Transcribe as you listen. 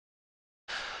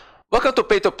Welcome to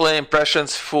Pay to Play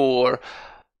Impressions for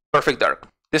Perfect Dark.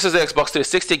 This is the Xbox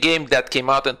 360 game that came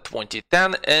out in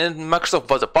 2010, and Microsoft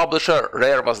was the publisher,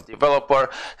 Rare was the developer.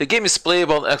 The game is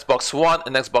playable on Xbox One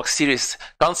and Xbox Series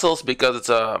consoles because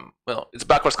it's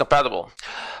backwards compatible.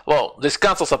 Well, these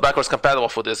consoles are backwards compatible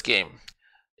for this game.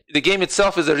 The game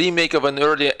itself is a remake of an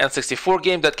earlier N64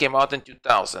 game that came out in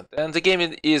 2000. And the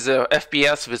game is a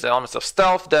FPS with elements of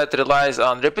stealth that relies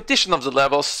on repetition of the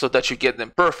levels so that you get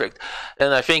them perfect.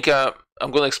 And I think I'm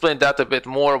going to explain that a bit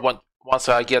more once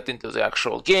I get into the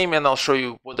actual game, and I'll show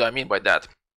you what I mean by that.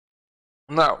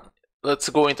 Now, let's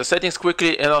go into settings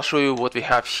quickly, and I'll show you what we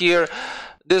have here.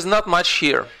 There's not much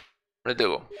here.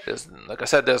 Like I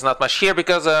said, there's not much here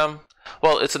because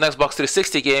well, it's an Xbox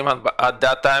 360 game, and at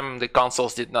that time the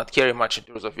consoles did not carry much in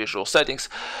terms of visual settings,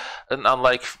 and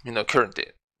unlike currently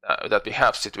that we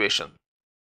have situation.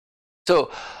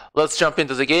 So let's jump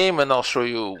into the game, and I'll show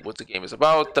you what the game is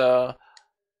about.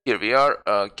 Here we are.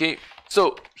 Okay,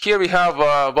 so here we have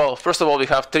well, first of all, we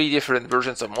have 3 different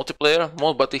versions of multiplayer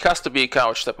mode, but it has to be a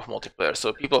couch type of multiplayer,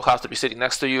 so people have to be sitting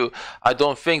next to you. I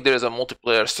don't think there is a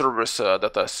multiplayer service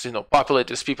that is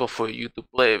populated with people for you to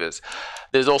play with.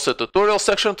 There's also a tutorial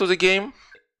section to the game,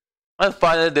 and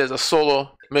finally there's a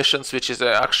solo missions, which is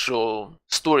the actual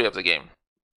story of the game.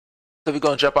 So we're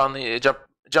going to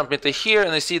jump into here,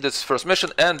 and I see this first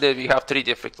mission, and then we have 3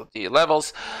 difficulty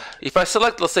levels. If I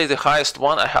select, let's say, the highest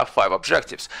one, I have 5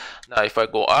 objectives. Now if I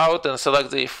go out and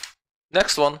select the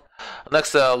next one,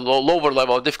 lower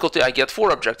level of difficulty, I get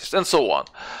 4 objectives, and so on.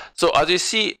 So as you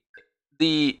see,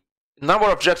 the number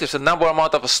of objectives and number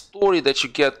amount of a story that you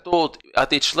get told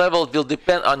at each level will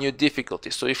depend on your difficulty.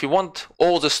 So if you want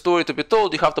all the story to be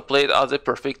told, you have to play it as a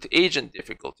perfect agent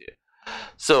difficulty.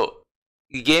 So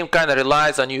the game kind of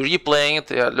relies on you replaying it,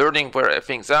 learning where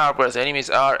things are, where the enemies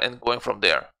are, and going from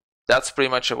there. That's pretty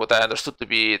much what I understood to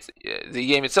be the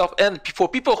game itself. And for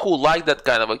people who like that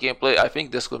kind of a gameplay, I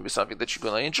think this is going to be something that you're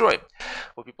going to enjoy.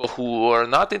 For people who are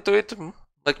not into it,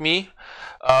 like me,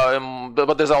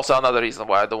 but there's also another reason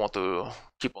why I don't want to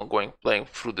keep on playing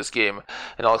through this game,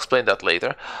 and I'll explain that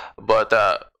later. But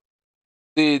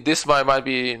this might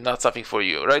be not something for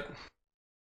you, right?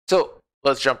 So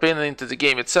let's jump into the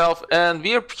game itself, and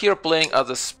we are here playing as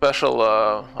a special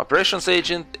operations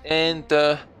agent, and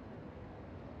I'm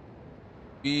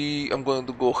going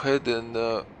to go ahead and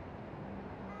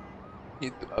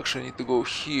need to go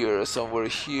here, somewhere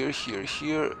here,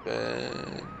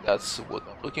 and that's what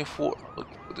I'm looking for. I'm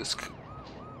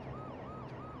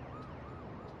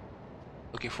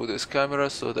looking for this camera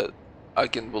so that I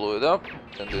can blow it up,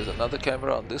 and there's another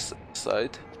camera on this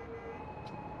side.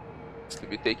 It's to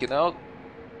be taken out.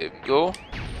 There we go.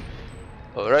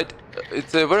 Alright,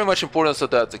 it's very much important so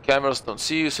that the cameras don't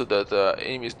see you, so that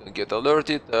enemies don't get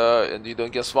alerted, and you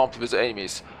don't get swamped with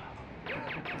enemies. There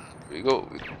we go.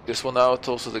 This one out,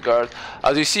 also the guard.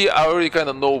 As you see, I already kind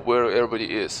of know where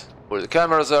everybody is, where the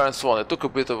cameras are and so on. It took a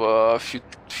bit of a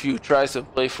few tries and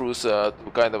playthroughs to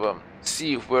kind of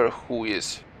see who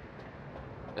is.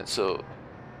 And so,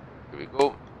 here we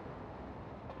go.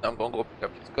 I'm gonna go pick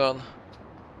up his gun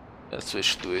and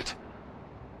switch to it.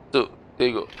 So there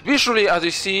you go. Visually, as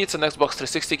you see, it's an Xbox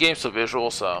 360 game, so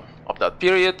visuals of that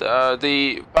period.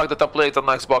 The fact that I played on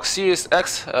Xbox Series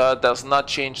X does not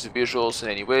change the visuals in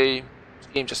any way. The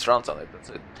game just runs on it. That's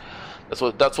it.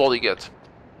 That's all you get.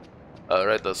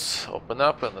 Alright, let's open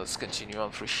up and let's continue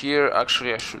on through here.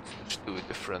 Actually, I should switch to a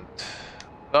different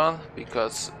gun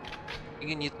because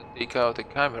you need to take out the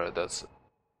camera that's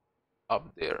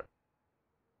up there.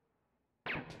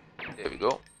 There we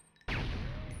go.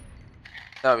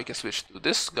 Now we can switch to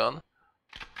this gun,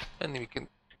 and we can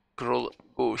go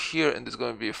here, and there's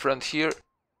going to be a friend here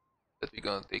that we're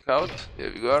going to take out.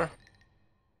 There we are.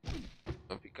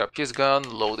 Gonna pick up his gun,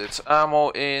 load its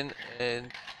ammo in,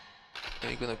 and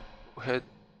we're gonna go ahead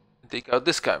and take out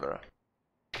this camera.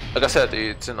 Like I said,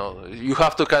 it's you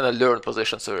have to kind of learn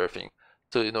positions and everything,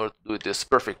 so in order to do this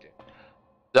perfectly.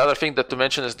 The other thing to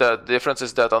mention is that the difference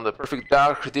is that on the Perfect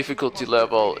Dark difficulty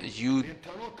level,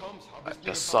 I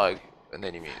just saw an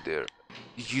enemy there.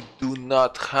 You do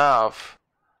not have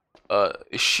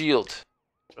a shield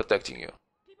protecting you.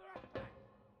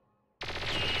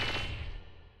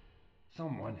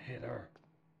 Someone hit her.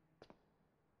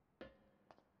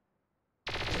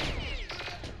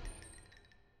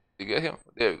 You get him?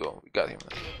 There we go. We got him.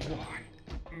 Why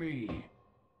me?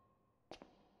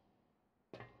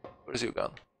 Where's your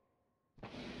gun?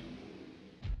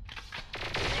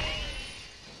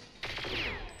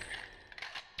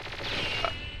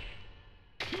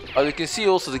 As you can see,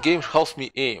 also the game helps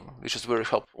me aim, which is very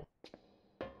helpful.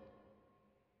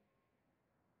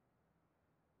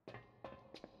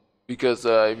 because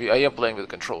I am playing with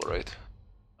control, right?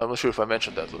 I'm not sure if I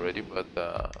mentioned that already, but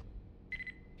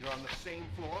You're on the same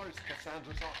floor as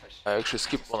Cassandra's office. I actually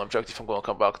skipped one objective. I'm gonna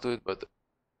come back to it, but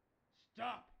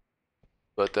Stop.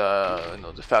 you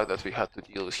know, the fact that we had to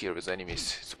deal here with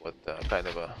enemies is what kind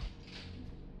of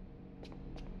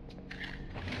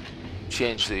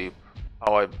changed the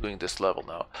how I'm doing this level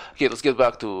now. Okay, let's get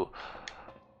back to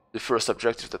the first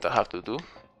objective that I have to do.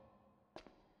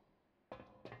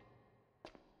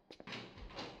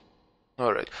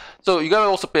 Alright, so you gotta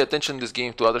also pay attention in this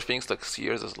game to other things, like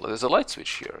here there's a light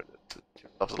switch here that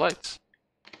turns off the lights.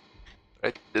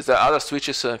 Right? There's other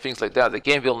switches and things like that. The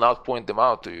game will not point them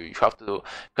out to you. You have to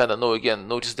kind of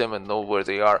notice them and know where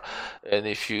they are. And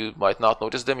if you might not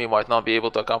notice them, you might not be able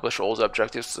to accomplish all the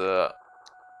objectives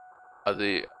at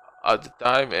the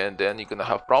time, and then you're gonna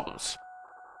have problems.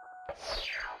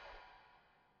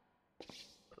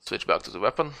 Let's switch back to the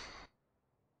weapon.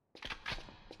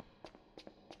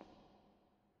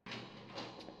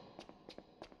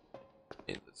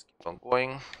 And let's keep on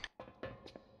going.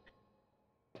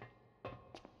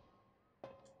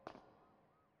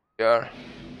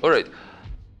 Alright,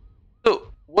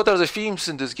 so what are the themes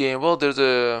in this game? Well, there's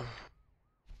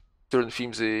certain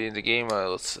themes in the game.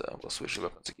 Let's switch the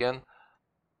weapons again.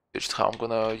 Just how I'm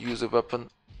gonna use a weapon.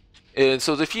 And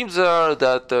so the themes are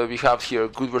that we have here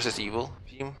good versus evil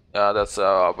theme that's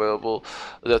available.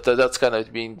 That's kind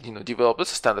of being developed.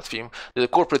 It's a standard theme. There's a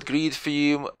corporate greed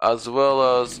theme as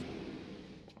well as.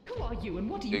 Who are you and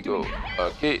what are There you you doing? go.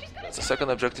 Okay, that's the second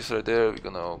objective right there. We're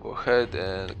gonna go ahead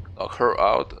and knock her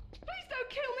out. Please don't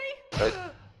kill me!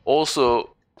 Right.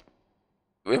 Also,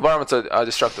 environments are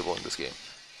destructible in this game.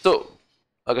 So,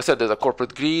 like I said, there's a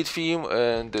corporate greed theme,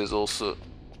 and there's also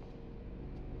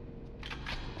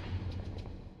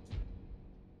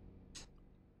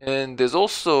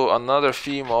another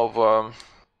theme of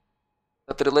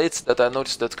that I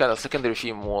noticed that's kind of secondary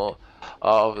theme more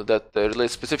that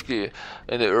relates specifically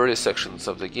in the early sections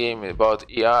of the game about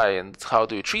AI and how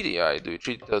do you treat AI? Do you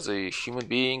treat it as a human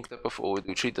being type of, or do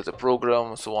you treat it as a program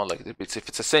and so on? Like if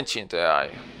it's a sentient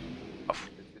AI,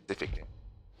 specifically.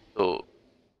 So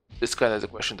this kind of is a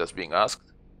question that's being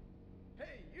asked.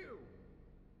 Hey, you!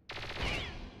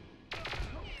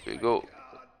 Here we go.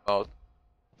 Out.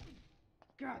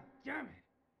 God damn it.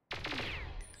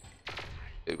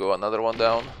 Here we go. Another one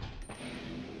down.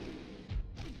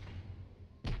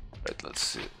 Right, let's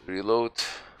see. Reload.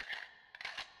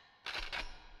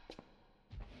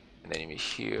 An enemy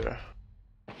here.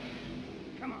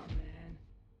 Come on,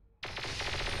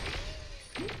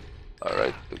 man.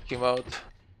 Alright, took him out.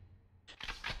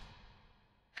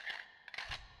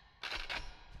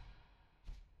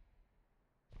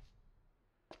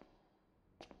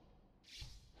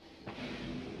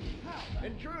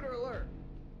 Intruder alert!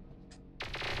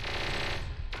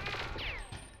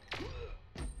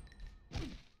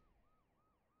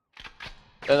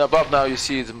 And above now you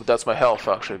see that's my health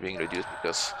actually being reduced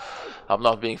because I'm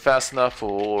not being fast enough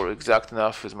or exact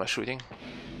enough with my shooting.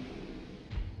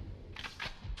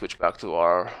 Switch back to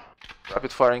our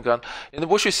rapid firing gun. And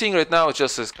what you're seeing right now is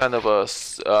just as kind of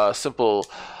a simple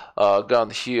gun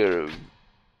here,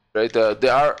 right?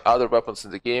 There are other weapons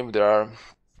in the game.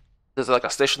 There's like a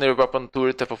stationary weapon,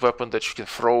 turret type of weapon that you can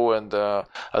throw, and at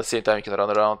the same time you can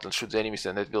run around and shoot the enemies,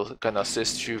 and it will kind of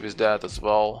assist you with that as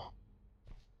well.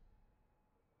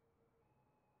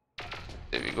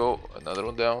 There we go, another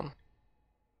one down.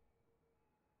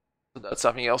 So that's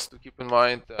something else to keep in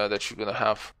mind that you're gonna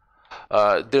have.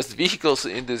 There's vehicles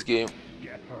in this game.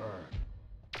 Get her.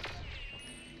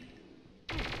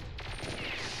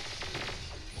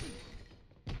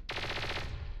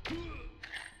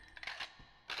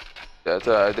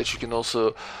 That you can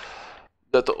also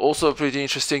pretty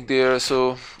interesting there.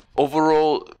 So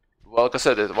overall, well, like I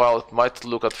said, while it might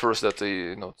look at first that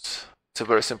it's a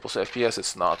very simple FPS,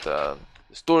 it's not.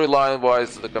 Storyline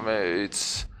wise,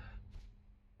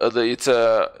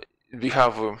 we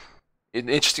have an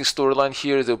interesting storyline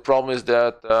here. The problem is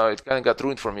that it kind of got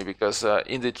ruined for me because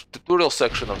in the tutorial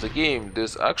section of the game,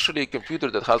 there's actually a computer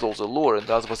that has all the lore, and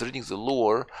as I was reading the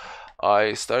lore,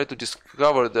 I started to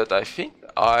discover that I think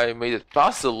I made it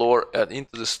past the lore and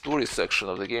into the story section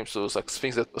of the game. So it's like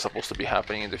things that were supposed to be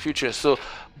happening in the future. So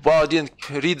while I didn't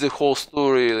read the whole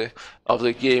story of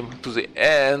the game to the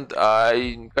end,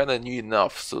 I kind of knew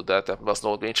enough so that I must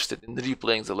not be interested in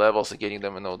replaying the levels and getting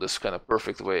them in this kind of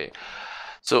perfect way.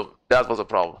 So that was a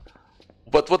problem.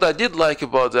 But what I did like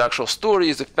about the actual story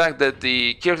is the fact that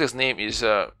the character's name is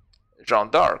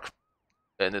Jeanne d'Arc.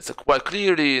 And it's quite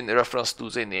clearly in reference to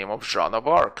the name of Joan of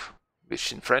Arc,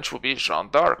 which in French would be Jeanne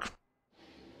d'Arc.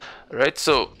 Right,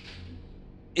 so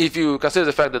if you consider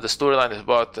the fact that the storyline is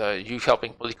about you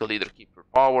helping political leader keep your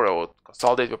power or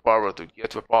consolidate your power to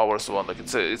get your power, so on, like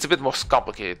it's a bit more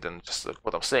complicated than just like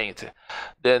what I'm saying.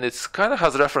 Then it's kind of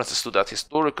has references to that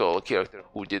historical character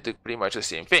who did pretty much the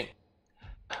same thing.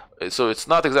 So it's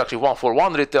not exactly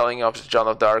one-for-one retelling of Joan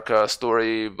of Dark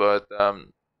story, but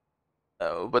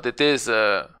it is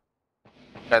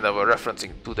kind of a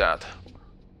referencing to that.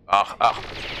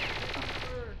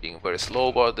 Being very slow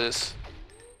about this.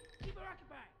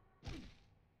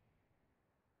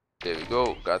 There we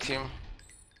go, got him.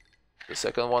 The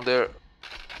second one there.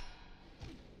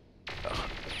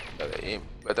 Gotta aim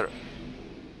better.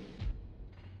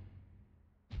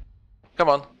 Come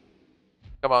on.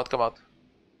 Come out, come out.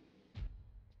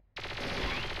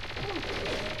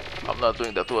 I'm not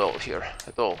doing that well here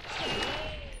at all.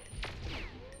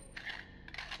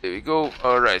 There we go,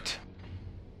 alright.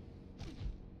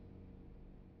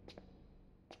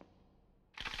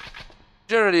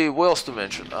 Generally, what else to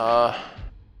mention?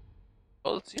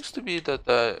 Well, it seems to be that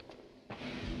There's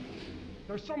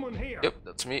someone here. yep,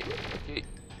 that's me. Okay.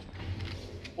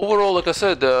 Overall, like I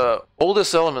said, all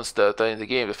these elements that are in the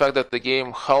game, the fact that the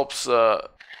game helps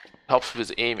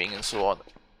with aiming and so on,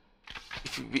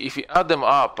 if you add them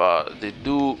up, they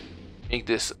do make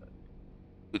this a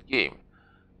good game.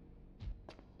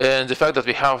 And the fact that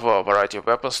we have a variety of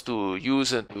weapons to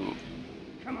use and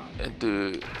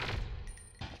to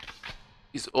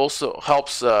it also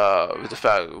helps with the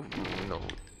fact,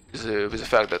 with the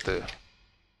fact that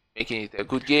making it a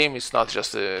good game is not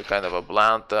just a kind of a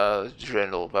bland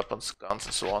general weapons, guns,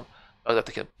 and so on, but that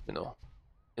they can,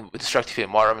 with destructive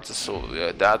environments, and so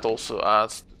that also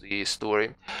adds to the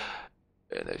story.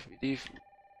 And I believe,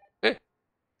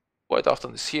 quite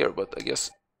often it's here, but I guess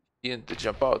it didn't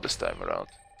jump out this time around.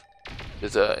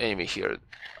 There's an enemy here.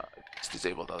 It's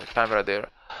disabled on the camera there.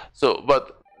 So,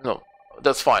 but no.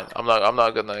 That's fine. I'm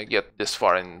not gonna get this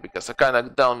far in because I kind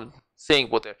of done saying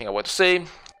what I think I want to say.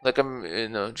 Like I'm,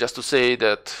 just to say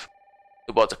that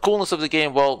about the coolness of the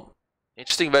game. Well,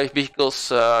 interesting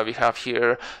vehicles we have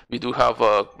here. We do have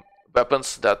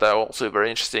weapons that are also very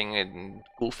interesting and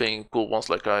cool ones,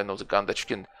 like the gun that you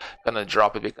can kind of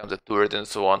drop, it becomes a turret and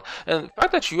so on. And the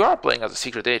fact that you are playing as a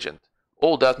secret agent,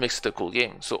 all that makes it a cool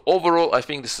game. So overall, I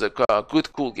think this is a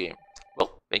good, cool game.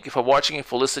 Well, thank you for watching and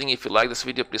for listening. If you like this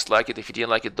video, please like it. If you didn't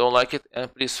like it, don't like it. And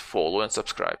please follow and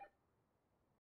subscribe.